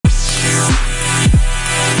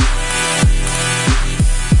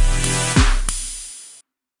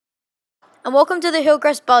and welcome to the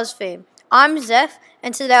Hillcrest BuzzFeed. I'm Zeph,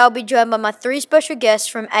 and today I'll be joined by my three special guests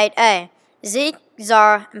from 8A, Zeke,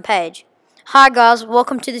 Zara, and Paige. Hi guys,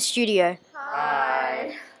 welcome to the studio.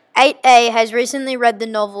 Hi. 8A has recently read the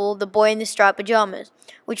novel The Boy in the Striped Pajamas,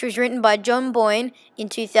 which was written by John Boyne in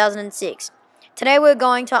 2006. Today we're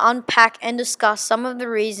going to unpack and discuss some of the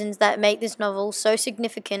reasons that make this novel so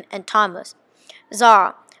significant and timeless.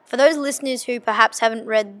 Zara, for those listeners who perhaps haven't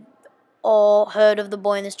read or heard of The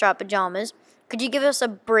Boy in the Striped Pajamas, could you give us a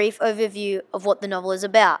brief overview of what the novel is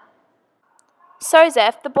about? So,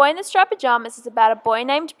 Zeph, The Boy in the Striped Pajamas is about a boy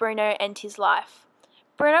named Bruno and his life.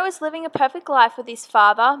 Bruno is living a perfect life with his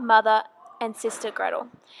father, mother, and sister Gretel,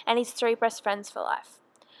 and his three best friends for life.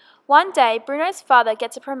 One day, Bruno's father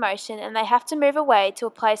gets a promotion and they have to move away to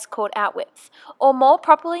a place called Outwitz, or more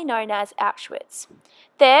properly known as Auschwitz.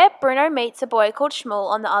 There, Bruno meets a boy called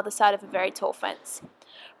Schmuel on the other side of a very tall fence.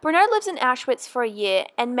 Bruno lives in Auschwitz for a year,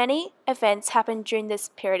 and many events happen during this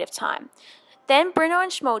period of time. Then Bruno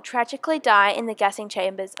and Schmuel tragically die in the gassing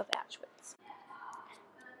chambers of Auschwitz.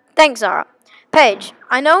 Thanks, Zara. Paige,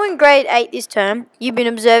 I know in grade 8 this term, you've been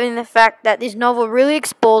observing the fact that this novel really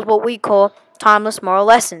explores what we call timeless moral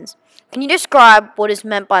lessons. Can you describe what is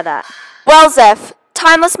meant by that? Well, Zeph,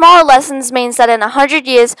 timeless moral lessons means that in 100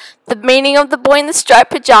 years, the meaning of The Boy in the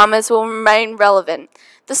Striped Pajamas will remain relevant.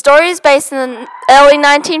 The story is based in the early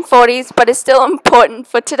 1940s, but is still important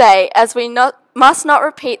for today, as we must not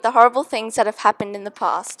repeat the horrible things that have happened in the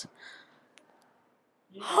past.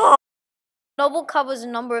 The novel covers a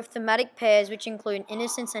number of thematic pairs which include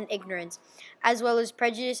innocence and ignorance, as well as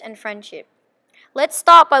prejudice and friendship. Let's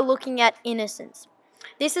start by looking at innocence.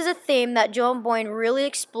 This is a theme that John Boyne really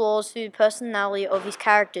explores through the personality of his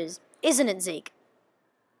characters, isn't it, Zeke?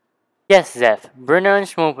 Yes, Zeph. Bruno and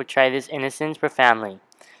Schmuel portray this innocence profoundly.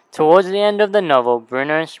 Towards the end of the novel,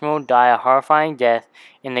 Bruno and Schmuel die a horrifying death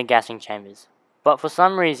in the gassing chambers, but for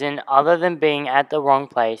some reason other than being at the wrong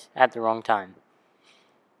place at the wrong time.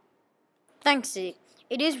 Thanks, Zeke.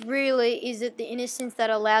 It is it the innocence that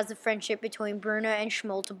allows the friendship between Bruno and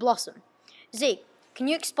Schmuel to blossom. Zeke, can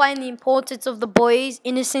you explain the importance of the boys'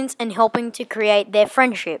 innocence and helping to create their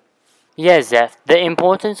friendship? Yes, Zeph. The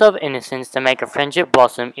importance of innocence to make a friendship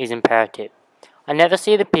blossom is imperative. I never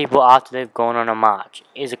see the people after they've gone on a march,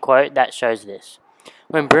 is a quote that shows this.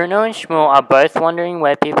 When Bruno and Schmuel are both wondering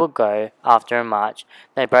where people go after a march,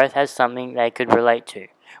 they both have something they could relate to,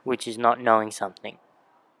 which is not knowing something.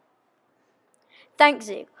 Thanks,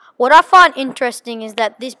 Zeke. What I find interesting is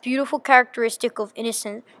that this beautiful characteristic of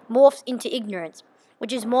innocence morphs into ignorance,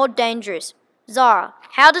 which is more dangerous. Zara,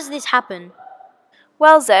 how does this happen?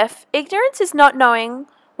 Well, Zeph, ignorance is not knowing,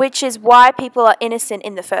 which is why people are innocent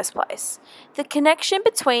in the first place. The connection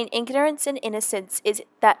between ignorance and innocence is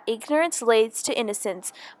that ignorance leads to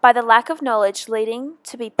innocence by the lack of knowledge leading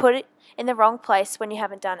to be put in the wrong place when you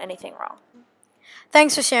haven't done anything wrong.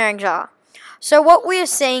 Thanks for sharing, Zara. So what we are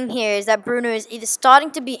seeing here is that Bruno is either starting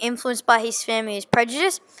to be influenced by his family's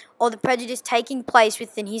prejudice or the prejudice taking place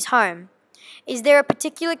within his home. Is there a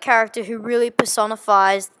particular character who really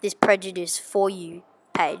personifies this prejudice for you,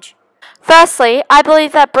 Paige? Firstly, I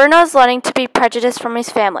believe that Bruno is learning to be prejudiced from his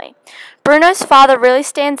family. Bruno's father really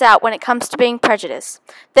stands out when it comes to being prejudiced.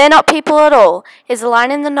 "They're not people at all," is a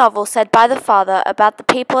line in the novel said by the father about the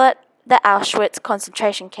people at the Auschwitz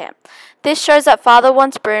concentration camp. This shows that father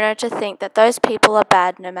wants Bruno to think that those people are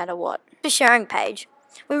bad no matter what. For sharing, Paige.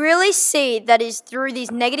 We really see that it is through these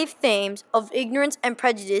negative themes of ignorance and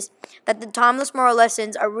prejudice that the timeless moral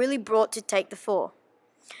lessons are really brought to take the fore.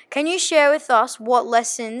 Can you share with us what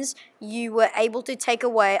lessons you were able to take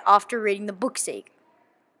away after reading the book, Zeke?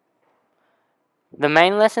 The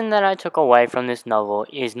main lesson that I took away from this novel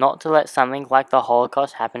is not to let something like the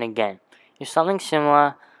Holocaust happen again. If something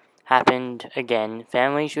similar happened again,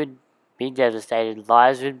 families would be devastated,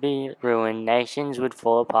 lives would be ruined, nations would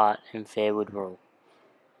fall apart, and fear would rule.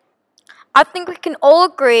 I think we can all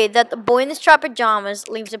agree that The Boy in the Striped Pajamas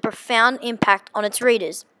leaves a profound impact on its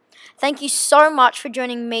readers. Thank you so much for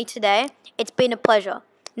joining me today. It's been a pleasure.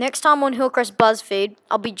 Next time on Hillcrest BuzzFeed,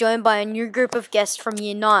 I'll be joined by a new group of guests from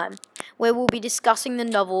Year 9, where we'll be discussing the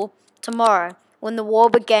novel Tomorrow, When the War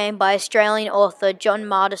Began by Australian author John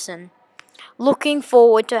Marderson. Looking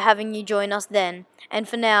forward to having you join us then. And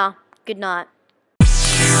for now, good night.